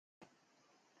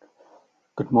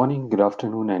Good morning, good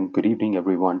afternoon, and good evening,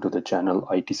 everyone, to the channel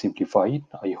IT Simplified.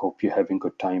 I hope you're having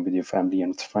good time with your family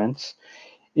and friends.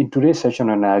 In today's session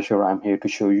on Azure, I'm here to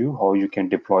show you how you can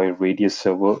deploy a Radius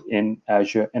server in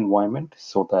Azure environment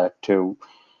so that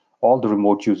all the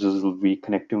remote users will be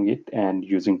connecting it and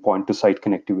using point-to-site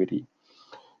connectivity.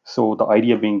 So the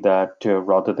idea being that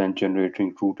rather than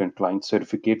generating root and client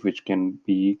certificate, which can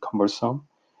be cumbersome,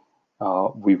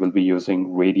 we will be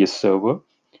using Radius server,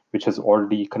 which has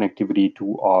already connectivity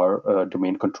to our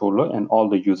domain controller, and all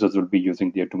the users will be using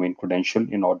their domain credential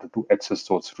in order to access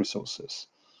those resources.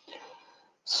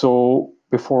 So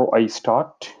before I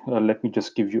start, let me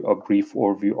just give you a brief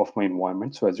overview of my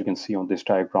environment. So as you can see on this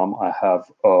diagram, I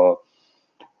have a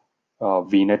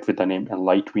VNet with the name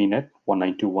Enlight VNet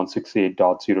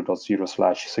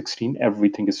 192.168.0.0/16.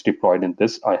 Everything is deployed in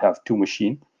this. I have two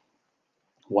machines.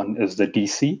 One is the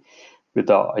DC with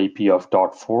the IP of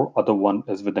 .4. Other one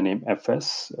is with the name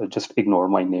FS. Just ignore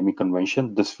my naming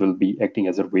convention. This will be acting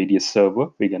as a Radius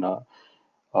server. We're gonna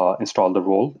install the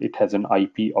role. It has an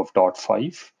IP of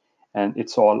 .5, and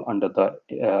it's all under the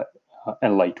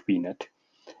Enlight VNet.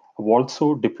 I've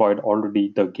also deployed already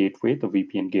the gateway. The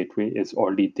VPN gateway is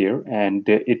already there, and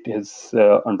it is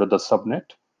under the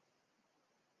subnet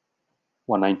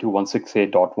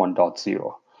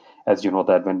 192.168.1.0. As you know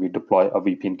that when we deploy a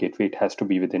VPN gateway, it has to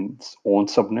be within its own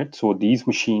subnet. So these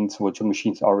machines, virtual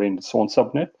machines, are in its own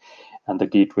subnet, and the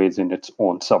gateway is in its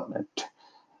own subnet.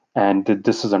 And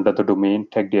this is under the domain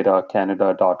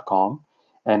techdatacanada.com.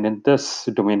 And in this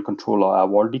domain controller,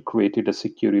 I've already created a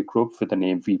security group with the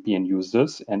name VPN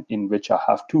users, and in which I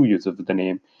have two users with the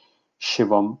name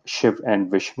Shiv and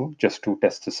Vishnu, just to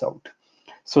test this out.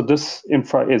 So this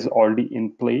infra is already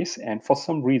in place, and for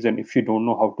some reason, if you don't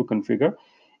know how to configure,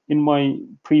 in my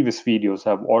previous videos,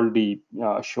 I've already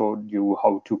showed you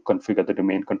how to configure the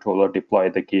domain controller, deploy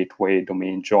the gateway,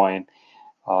 domain join,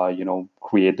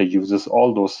 create the users,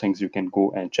 all those things. You can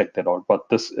go and check that out. But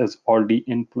this is already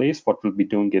in place. What we'll be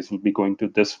doing is we'll be going to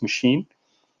this machine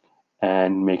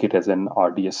and make it as an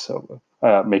RDS server,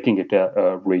 making it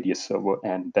a Radius server,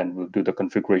 and then we'll do the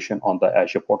configuration on the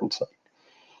Azure portal side.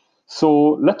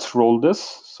 So let's roll this.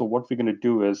 So what we're going to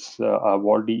do is I've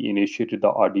already initiated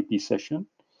the RDP session.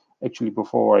 Actually,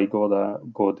 before I go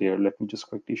there, let me just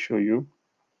quickly show you.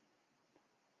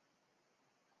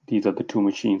 These are the two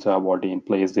machines I have already in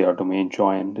place. They are domain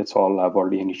joined. It's all I've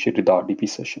already initiated the RDP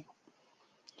session.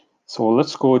 So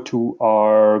let's go to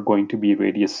our going to be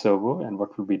Radius server, and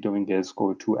what we'll be doing is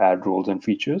go to add roles and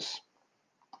features.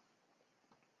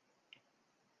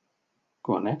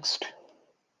 Go next.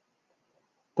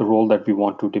 The role that we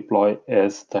want to deploy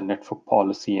is the network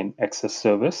policy and access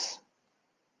service.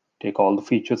 Take all the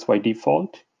features by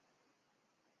default.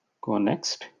 Go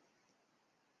next.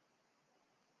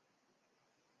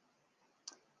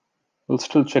 We'll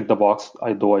still check the box,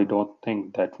 though I don't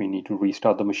think that we need to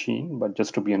restart the machine, but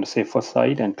just to be on the safer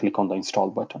side, and click on the install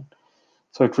button.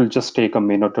 So it will just take a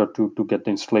minute or two to get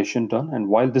the installation done. And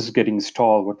while this is getting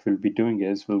installed, what we'll be doing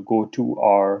is we'll go to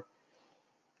our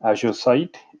Azure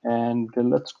site, and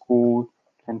let's go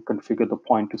and configure the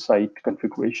point-to-site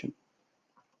configuration.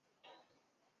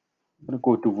 I'm going to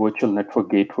go to Virtual Network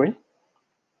Gateway.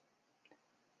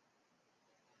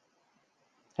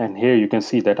 And here you can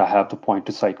see that I have the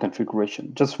point-to-site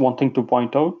configuration. Just one thing to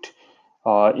point out,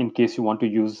 in case you want to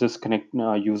use this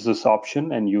use this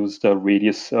option and use the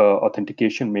Radius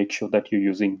authentication, make sure that you're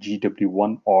using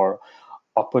GW1 or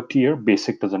upper tier.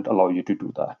 Basic doesn't allow you to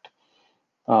do that.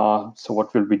 So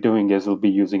what we'll be doing is we'll be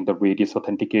using the Radius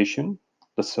authentication,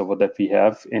 the server that we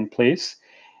have in place,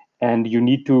 and you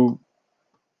need to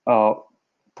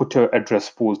put an address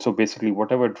pool. So basically,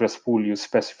 whatever address pool you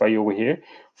specify over here,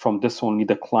 from this only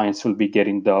the clients will be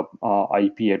getting the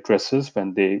IP addresses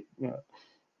when they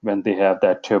have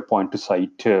that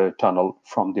point-to-site tunnel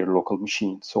from their local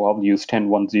machine. So I'll use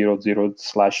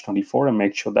 10.100/24 and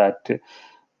make sure that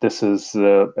this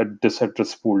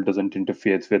address pool doesn't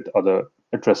interfere with other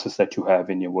addresses that you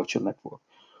have in your virtual network.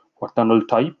 For tunnel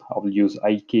type, I will use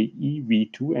IKE,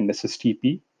 V2, and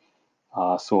SSTP.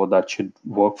 So that should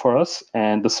work for us.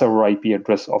 And the server IP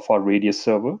address of our Radius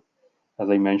server, as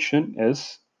I mentioned,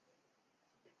 is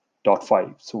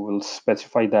 .5. So we'll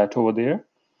specify that over there.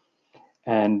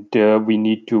 And we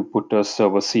need to put a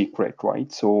server secret, right?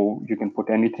 So you can put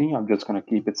anything. I'm just going to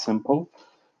keep it simple.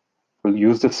 We'll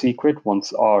use the secret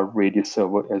once our Radius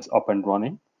server is up and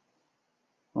running.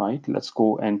 Right, let's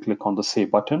go and click on the save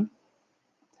button.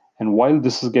 And while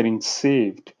this is getting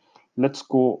saved, let's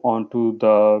go on to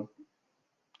the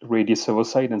Radius server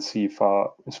side and see if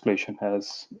our installation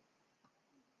has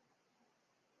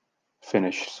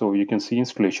finished. So you can see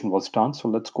installation was done. So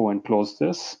let's go and close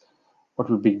this. what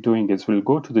we'll be doing is we'll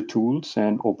go to the tools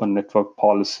and open network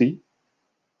policy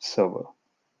server.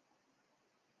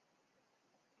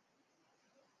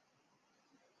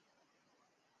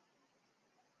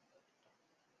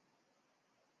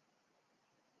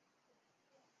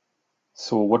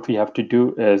 So what we have to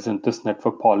do is in this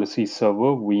network policy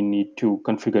server, we need to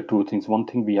configure two things. One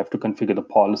thing, we have to configure the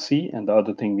policy, and the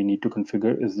other thing we need to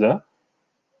configure is the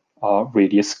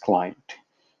radius client.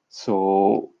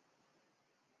 So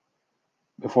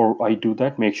before I do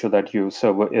that, make sure that your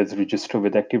server is registered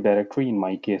with Active Directory. In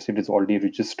my case, it is already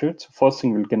registered. So first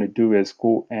thing we're going to do is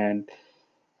go and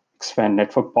expand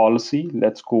network policy.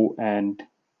 Let's go and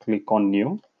click on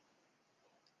new.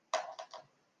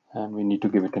 And we need to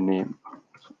give it a name.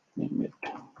 Name it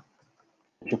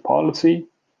Azure policy.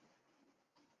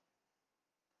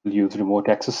 We'll use remote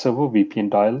access server, VPN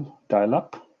dial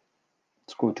up.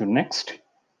 Let's go to next.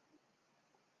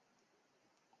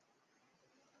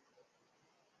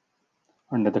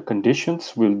 Under the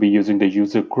conditions, we'll be using the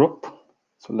user group.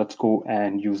 So let's go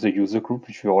and use the user group,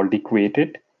 which we already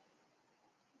created.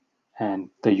 And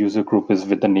the user group is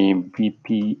with the name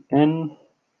VPN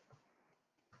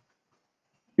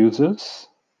users,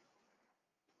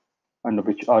 under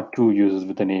which are two users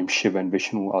with the name Shiv and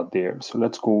Vishnu are there. So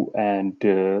let's go and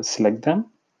select them.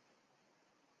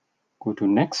 Go to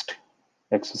next,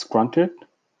 access granted.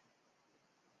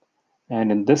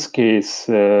 And in this case,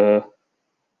 we'll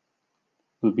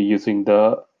be using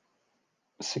the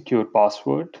secure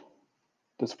password,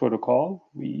 this protocol.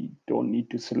 We don't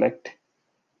need to select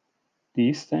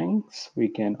these things. We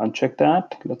can uncheck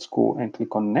that. Let's go and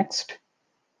click on next.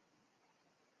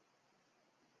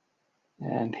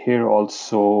 And here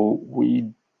also,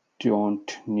 we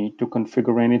don't need to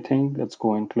configure anything. Let's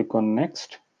go and click on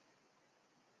next.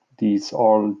 These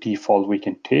are default we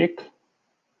can take.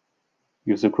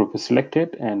 User group is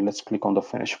selected, and let's click on the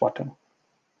finish button.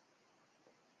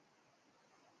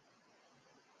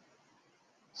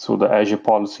 So the Azure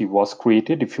policy was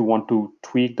created. If you want to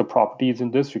tweak the properties in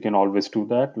this, you can always do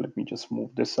that. Let me just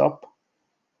move this up.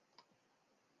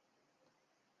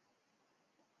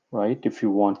 Right? If you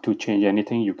want to change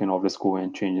anything, you can always go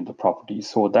and change in the properties.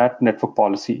 So that network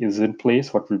policy is in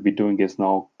place. What we'll be doing is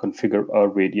now configure a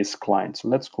radius client. So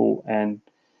let's go and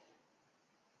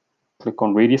click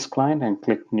on radius client and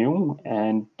click new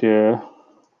and give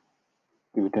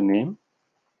it a name.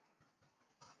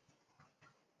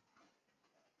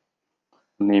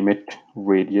 Name it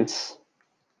radius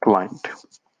client.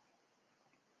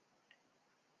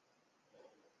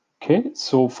 Okay,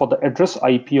 so for the address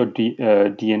IP or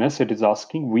DNS, it is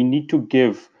asking, we need to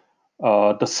give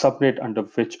the subnet under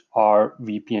which our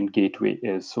VPN gateway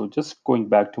is. So just going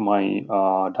back to my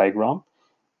diagram,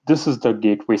 this is the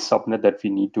gateway subnet that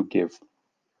we need to give.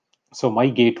 So my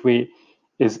gateway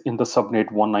is in the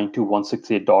subnet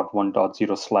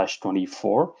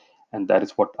 192.168.1.0/24, and that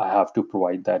is what I have to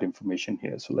provide that information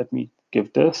here. So let me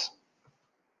give this.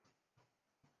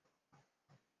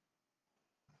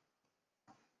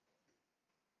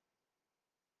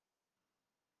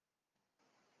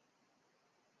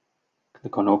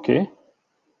 Click on OK.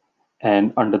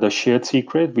 And under the shared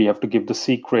secret, we have to give the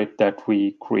secret that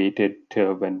we created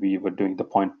when we were doing the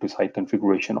point-to-site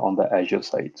configuration on the Azure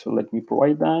side. So let me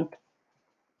provide that.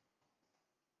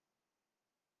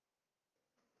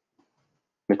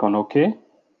 Click on OK.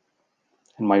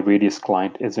 And my radius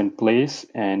client is in place,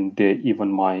 and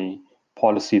even my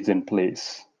policy is in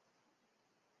place.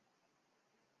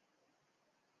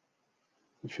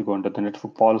 If you go under the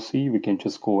network policy, we can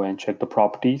just go and check the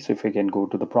properties. If we can go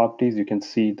to the properties, you can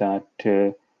see that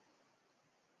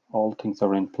all things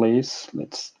are in place.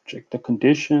 Let's check the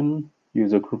condition.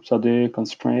 User groups are there,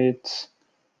 constraints.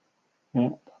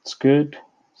 Yeah, that's good.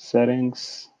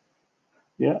 Settings.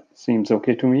 Yeah, seems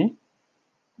okay to me.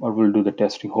 Or we'll do the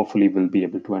testing. Hopefully we'll be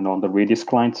able to. And on the radius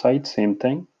client side, same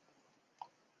thing.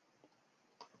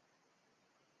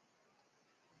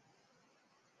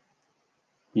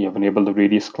 We have enabled the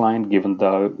radius client, given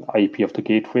the IP of the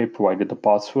gateway, provided the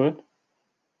password.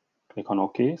 Click on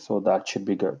OK. So that should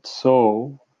be good.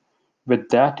 So with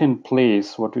that in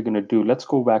place, what we're going to do, let's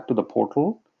go back to the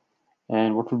portal.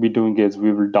 And what we'll be doing is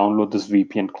we will download this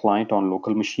VPN client on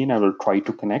local machine. I will try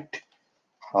to connect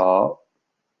from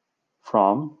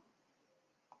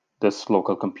this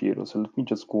local computer. So let me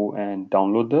just go and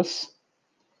download this.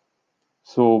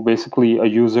 So basically a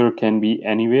user can be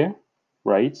anywhere,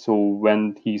 right? So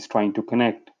when he's trying to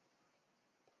connect,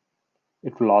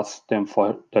 it will ask them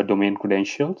for the domain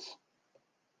credentials,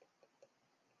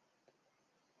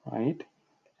 right?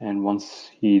 And once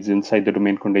he's inside the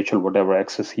domain credential, whatever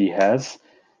access he has,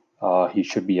 he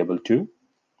should be able to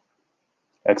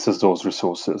access those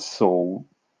resources. So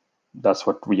that's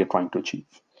what we are trying to achieve.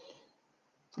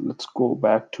 So let's go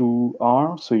back to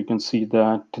R. So you can see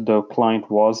that the client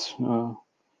was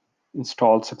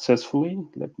installed successfully.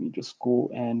 Let me just go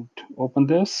and open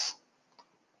this.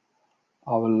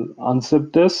 I will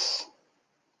unzip this.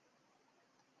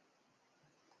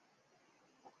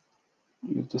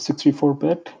 Use the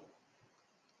 64-bit.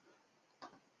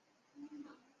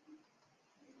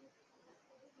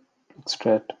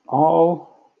 Extract all.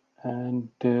 And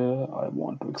I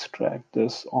want to extract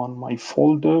this on my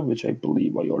folder, which I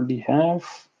believe I already have.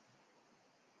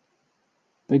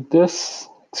 Pick this,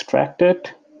 extract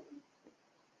it.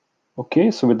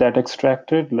 Okay, so with that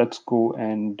extracted, let's go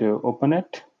and open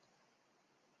it.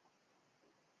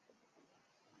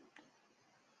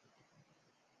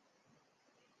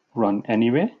 Run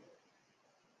anyway.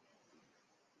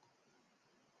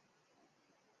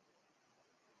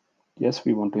 Yes,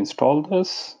 we want to install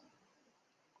this.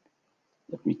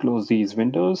 Let me close these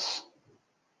windows.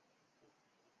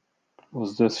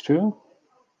 Close this too.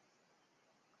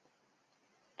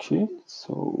 Okay,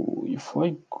 so if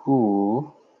I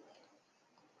go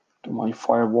to my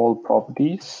firewall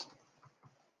properties,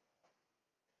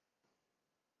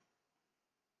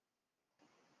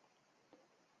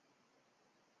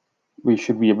 we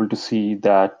should be able to see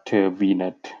that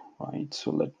VNet, right?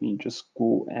 So let me just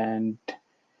go and,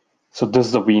 so this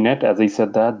is the VNet, as I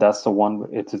said that's the one,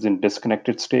 it is in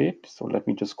disconnected state. So let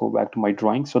me just go back to my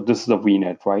drawing. So this is the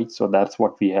VNet, right? So that's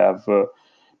what we have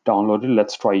downloaded.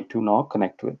 Let's try to now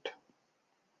connect to it.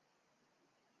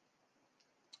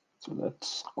 So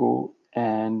let's go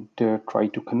and try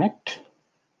to connect.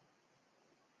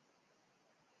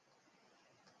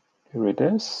 Here it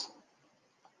is.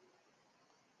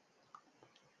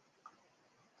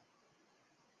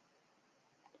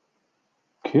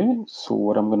 Okay, so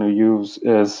what I'm going to use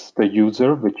is the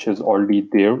user, which is already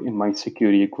there in my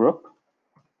security group.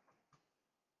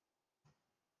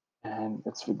 And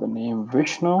it's with the name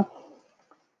Vishnu.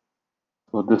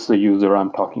 So this is the user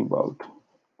I'm talking about,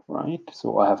 right?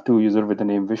 So I have two users with the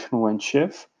name Vishnu and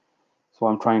Shiv. So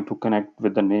I'm trying to connect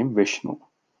with the name Vishnu.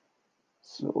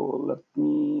 So let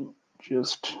me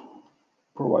just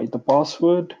provide the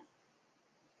password.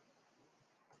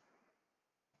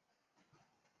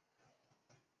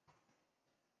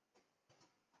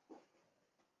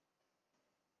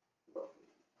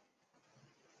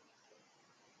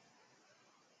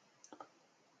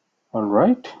 All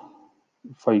right.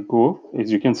 If I go,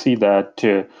 as you can see that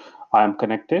I am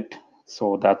connected.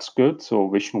 So that's good. So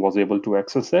Vishnu was able to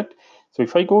access it. So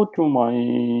if I go to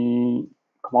my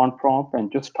command prompt and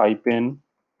just type in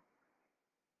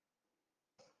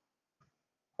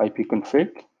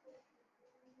ipconfig,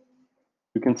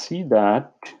 you can see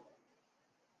that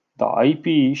the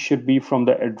IP should be from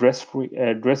the address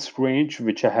range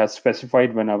which I have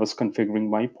specified when I was configuring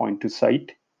my point to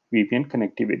site VPN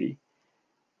connectivity,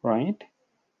 right?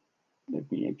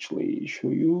 Let me actually show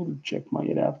you, check my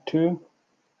adapter.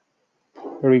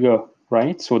 Here we go,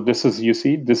 right? So this is, you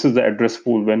see, this is the address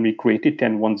pool when we created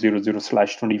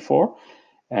 10.100/24,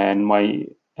 and my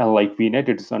like VNet,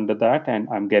 it is under that, and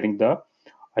I'm getting the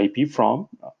IP from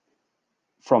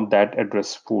that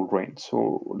address pool range.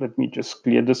 So let me just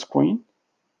clear the screen.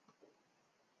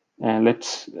 And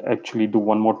let's actually do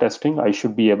one more testing. I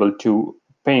should be able to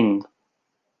ping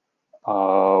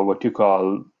what you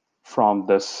call from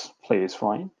this place,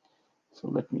 right? So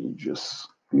let me just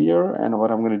clear. And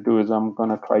what I'm going to do is I'm going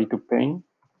to try to ping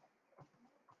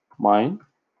my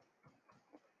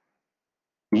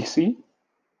PC.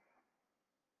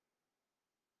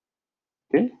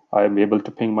 Okay, I am able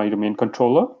to ping my domain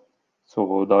controller.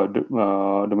 So the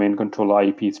domain controller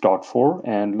IP is .4,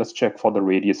 and let's check for the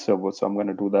radius server. So I'm going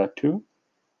to do that too.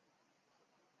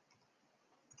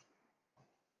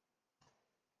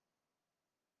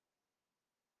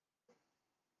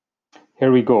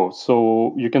 Here we go.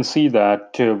 So you can see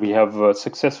that we have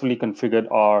successfully configured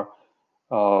our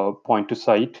point to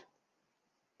site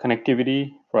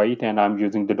connectivity, right? And I'm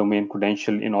using the domain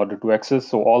credential in order to access.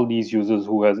 So all these users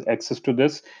who has access to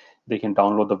this, they can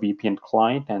download the VPN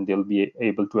client and they'll be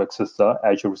able to access the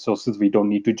Azure resources. We don't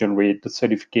need to generate the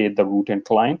certificate, the root and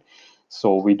client.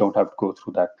 So we don't have to go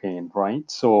through that pain, right?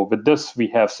 So with this, we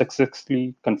have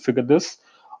successfully configured this.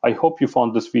 I hope you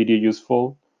found this video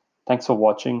useful. Thanks for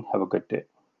watching. Have a good day.